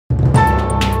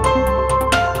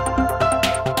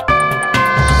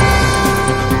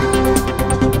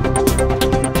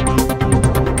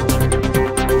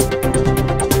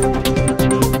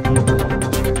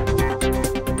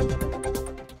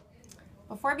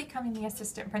becoming the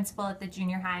assistant principal at the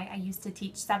junior high, I used to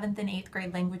teach 7th and 8th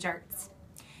grade language arts.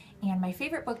 And my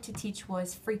favorite book to teach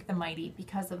was Freak the Mighty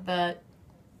because of the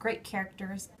great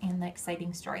characters and the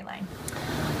exciting storyline.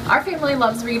 Our family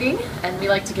loves reading, and we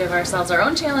like to give ourselves our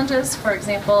own challenges. For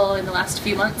example, in the last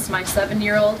few months, my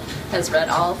 7-year-old has read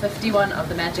all 51 of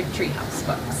the Magic Treehouse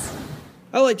books.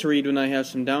 I like to read when I have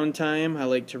some downtime. I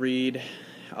like to read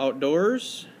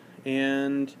outdoors,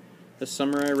 and this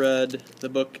summer I read the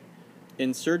book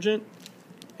Insurgent,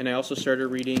 and I also started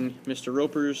reading Mr.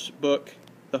 Roper's book,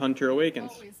 The Hunter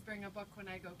Awakens. I always bring a book when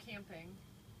I go camping.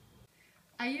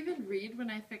 I even read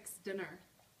when I fix dinner.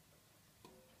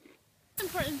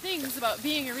 Important things about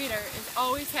being a reader is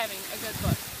always having a good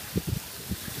book.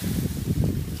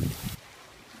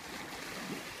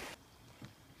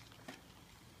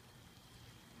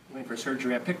 Waiting for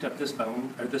surgery, I picked up this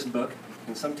book,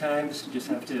 and sometimes you just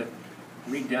have to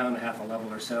read down half a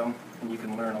level or so, and you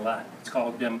can learn a lot. It's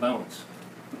called Dem Bones.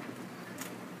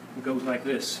 It goes like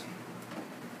this.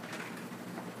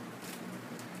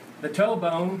 The toe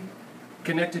bone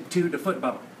connected to the foot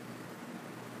bone.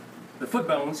 The foot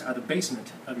bones are the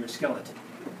basement of your skeleton.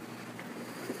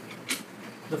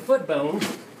 The foot bone,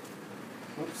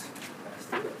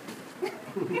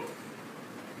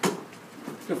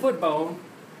 the foot bone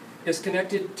is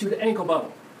connected to the ankle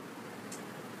bone.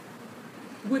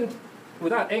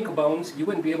 Without ankle bones, you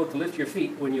wouldn't be able to lift your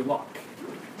feet when you walk.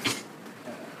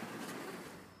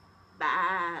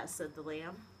 Bah, said the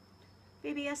lamb.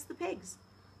 Baby asked the pigs.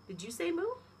 Did you say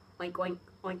moo? Oink, oink,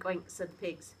 oink, oink, said the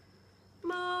pigs.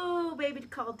 Moo, baby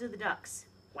called to the ducks.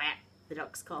 Quack, the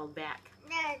ducks called back.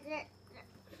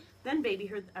 Then baby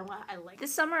heard, I like.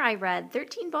 This summer I read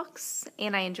 13 books,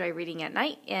 and I enjoy reading at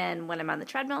night and when I'm on the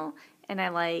treadmill, and I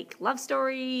like love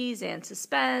stories and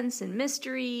suspense and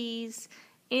mysteries,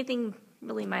 anything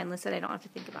really mindless that I don't have to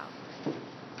think about.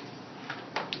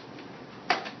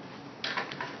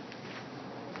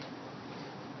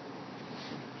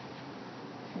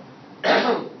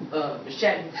 Miss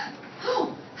Chapman.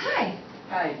 Oh, hi.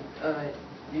 Hi,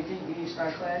 you think we need to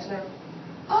start class now?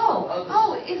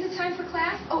 Oh, is it time for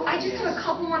class? Oh, I just have a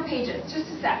couple more pages.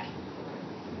 Just a sec.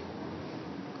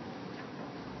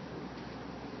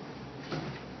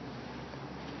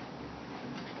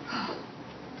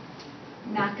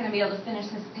 Not going to be able to finish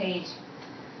this page.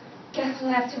 Guess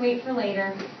we'll have to wait for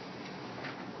later.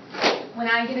 When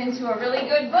I get into a really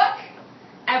good book,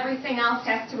 everything else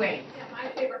has to wait. Yeah, my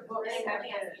favorite book is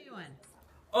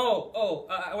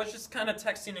I was just kind of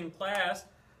texting in class.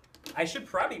 I should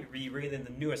probably be reading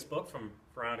the newest book from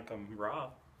Veronica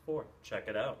Roth. Check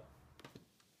it out.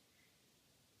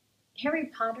 Harry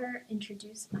Potter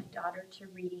introduced my daughter to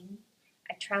reading.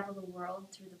 I travel the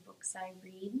world through the books I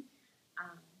read.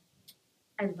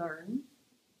 I learn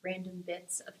random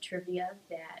bits of trivia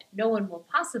that no one will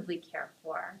possibly care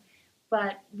for,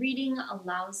 but reading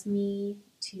allows me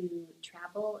to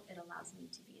travel. It allows me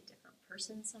to be a different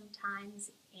person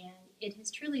sometimes, and it has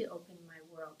truly opened my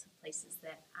world to places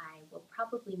that I will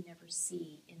probably never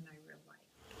see in my real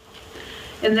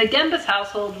life. In the Gembus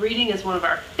household, reading is one of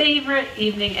our favorite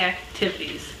evening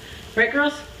activities. Right,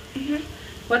 girls? Mm-hmm.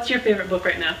 What's your favorite book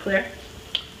right now, Claire?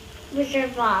 Wizard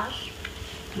of Oz.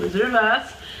 Wizard of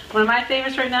Oz. One of my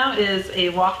favorites right now is A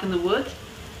Walk in the Woods.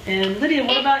 And Lydia,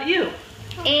 what about you?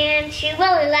 And she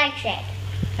really likes it.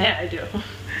 Yeah, I do.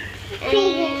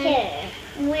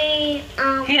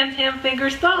 Ham, ham,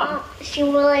 fingers, thumb. She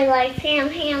really likes ham,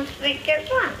 fingers,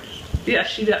 thumb. Yes,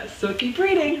 she does. So keep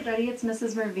reading. Hey everybody, it's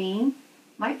Mrs. Mervine.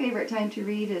 My favorite time to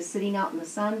read is sitting out in the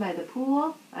sun by the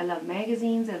pool. I love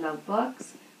magazines. I love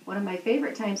books. One of my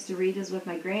favorite times to read is with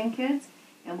my grandkids.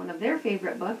 And one of their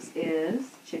favorite books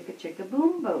is Chicka Chicka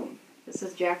Boom Boom. This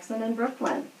is Jackson and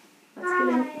Brooklyn.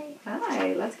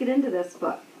 Let's get into this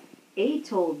book. A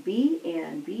told B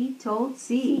and B told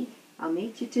C. I'll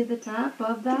meet you to the top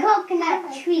of the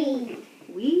coconut tree.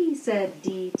 We said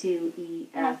D to E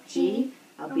F G.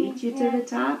 I'll beat you to the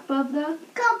top of the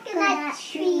coconut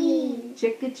tree.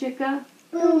 Chicka Chicka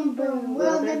Boom Boom.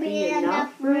 Will there be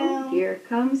enough room? Here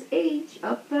comes H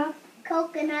up the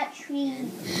coconut tree.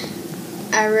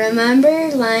 I remember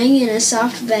lying in a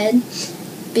soft bed,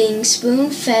 being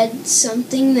spoon-fed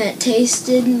something that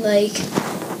tasted like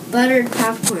buttered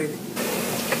popcorn.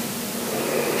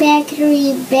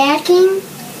 Factory backing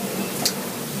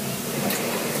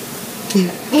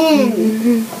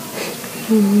in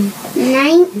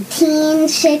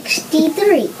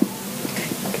 1963.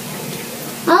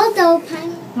 Although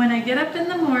when I get up in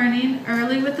the morning,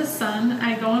 early with the sun,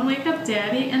 I go and wake up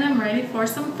Daddy, and I'm ready for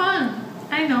some fun.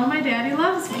 I know my daddy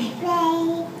loves me.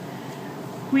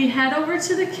 We head over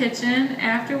to the kitchen.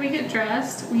 After we get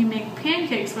dressed, we make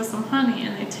pancakes with some honey,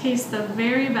 and they taste the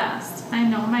very best. I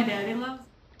know my daddy loves them.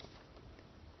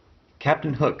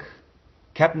 Captain Hook.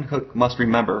 Captain Hook must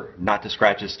remember not to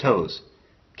scratch his toes.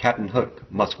 Captain Hook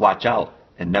must watch out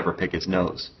and never pick his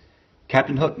nose.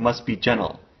 Captain Hook must be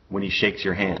gentle when he shakes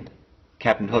your hand.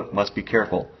 Captain Hook must be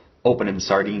careful opening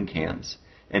sardine cans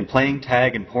and playing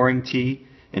tag and pouring tea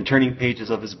and turning pages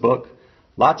of his book.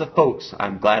 Lots of folks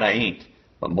I'm glad I ain't,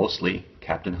 but mostly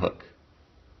Captain Hook.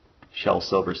 Shel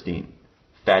Silverstein,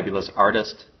 fabulous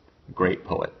artist, great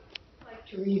poet. I like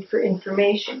to read for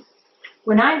information.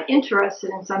 When I'm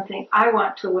interested in something, I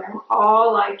want to learn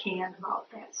all I can about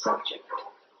that subject.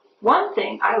 One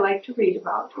thing I like to read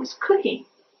about is cooking.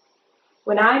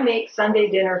 When I make Sunday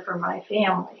dinner for my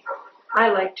family, I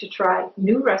like to try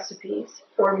new recipes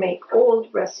or make old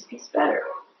recipes better.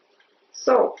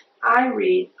 So I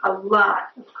read a lot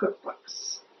of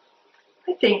cookbooks.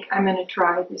 I think I'm going to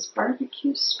try this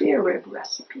barbecue spare rib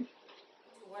recipe.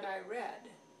 What I read,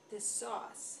 this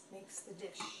sauce makes the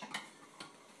dish.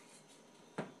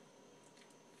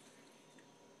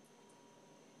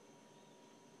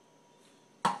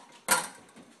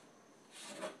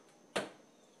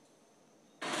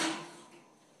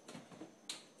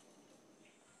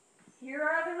 Here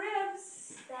are the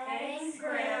ribs. Thanks,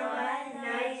 Grandma.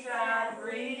 Nice job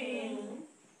reading.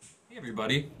 Hey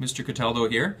everybody, Mr. Cataldo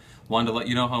here. Wanted to let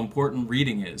you know how important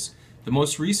reading is. The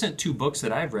most recent two books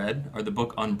that I've read are the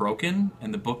book Unbroken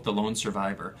and the book The Lone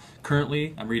Survivor.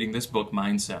 Currently, I'm reading this book,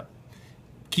 Mindset.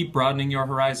 Keep broadening your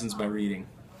horizons by reading.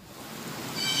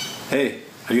 Hey,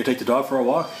 are you gonna take the dog for a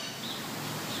walk?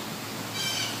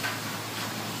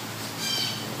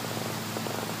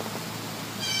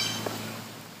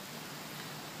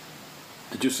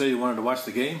 Did you say you wanted to watch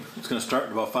the game? It's gonna start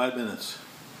in about 5 minutes.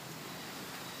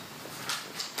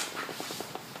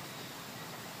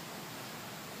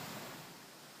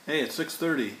 Hey, it's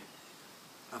 6:30.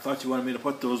 I thought you wanted me to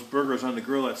put those burgers on the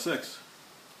grill at 6.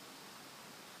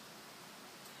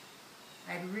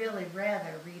 I'd really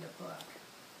rather read a book.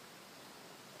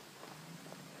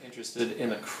 Interested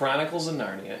in the Chronicles of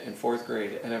Narnia in 4th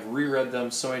grade, and I've reread them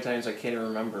so many times I can't even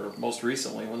remember, most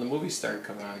recently when the movies started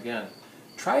coming out again.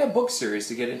 Try a book series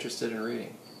to get interested in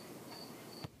reading.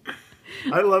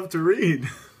 I love to read.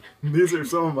 These are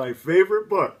some of my favorite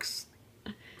books.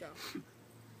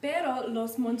 Pero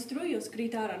los monstruos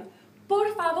gritaron,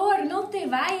 "Por favor, no te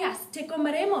vayas, te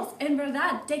comeremos, en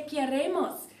verdad te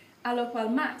queremos." A lo cual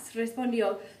Max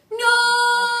respondió,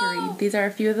 "No!" These are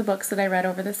a few of the books that I read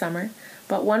over the summer,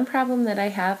 but one problem that I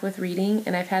have with reading,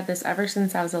 and I've had this ever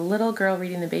since I was a little girl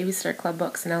reading the Babysitter Club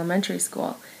books in elementary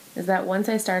school, is that once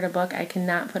I start a book, I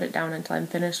cannot put it down until I'm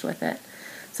finished with it.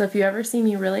 So if you ever see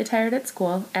me really tired at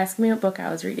school, ask me what book I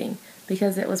was reading,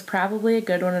 because it was probably a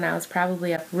good one and I was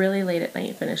probably up really late at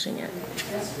night finishing it.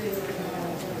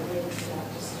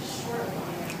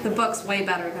 The book's way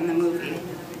better than the movie.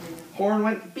 Horn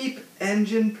went beep,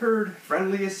 engine purred,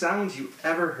 friendliest sounds you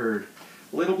ever heard.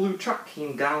 Little blue truck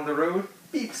came down the road,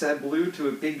 beep said Blue to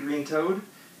a big green toad.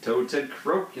 Toad said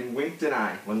croak and winked an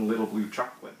eye when little blue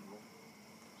truck went.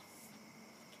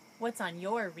 What's on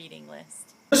your reading list?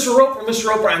 Mr.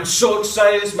 Roper, I'm so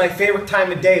excited. This is my favorite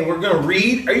time of day. We're going to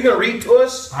read. Are you going to read to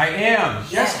us? I am.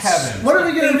 Yes, Kevin. What are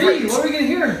we going to read? What are we going to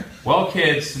hear? Well,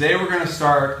 kids, today we're going to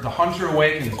start The Hunter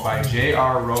Awakens by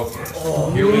J.R. Roper.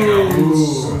 Here we go.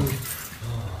 Ooh.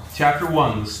 Chapter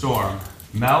 1, The Storm.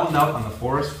 Mel knelt on the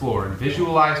forest floor and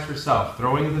visualized herself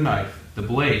throwing the knife, the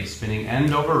blade spinning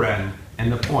end over end,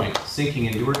 and the point sinking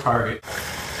into her target.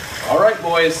 Alright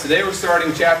boys, today we're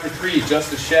starting Chapter 3,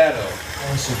 Just a Shadow.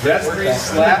 Vestry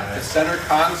slapped the center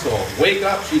console. Wake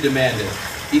up, she demanded.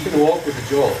 Ethan woke with a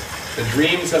jolt. The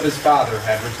dreams of his father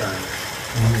had returned.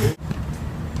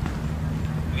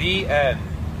 The end.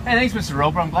 Hey, thanks, Mr.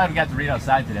 Roper. I'm glad we got to read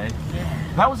outside today.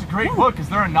 Yeah. That was a great book. Is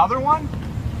there another one?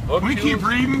 Book Can we keep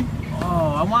reading?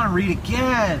 Oh, I want to read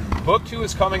again. Book 2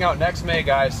 is coming out next May,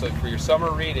 guys, so for your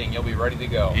summer reading, you'll be ready to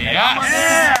go.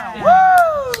 Yeah!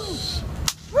 Woo!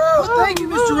 Woo! Thank you,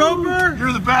 Mr. Roper.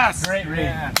 You're the best. Great read.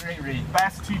 Yeah. Great read.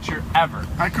 Best teacher ever.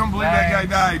 I couldn't believe that guy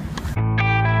died.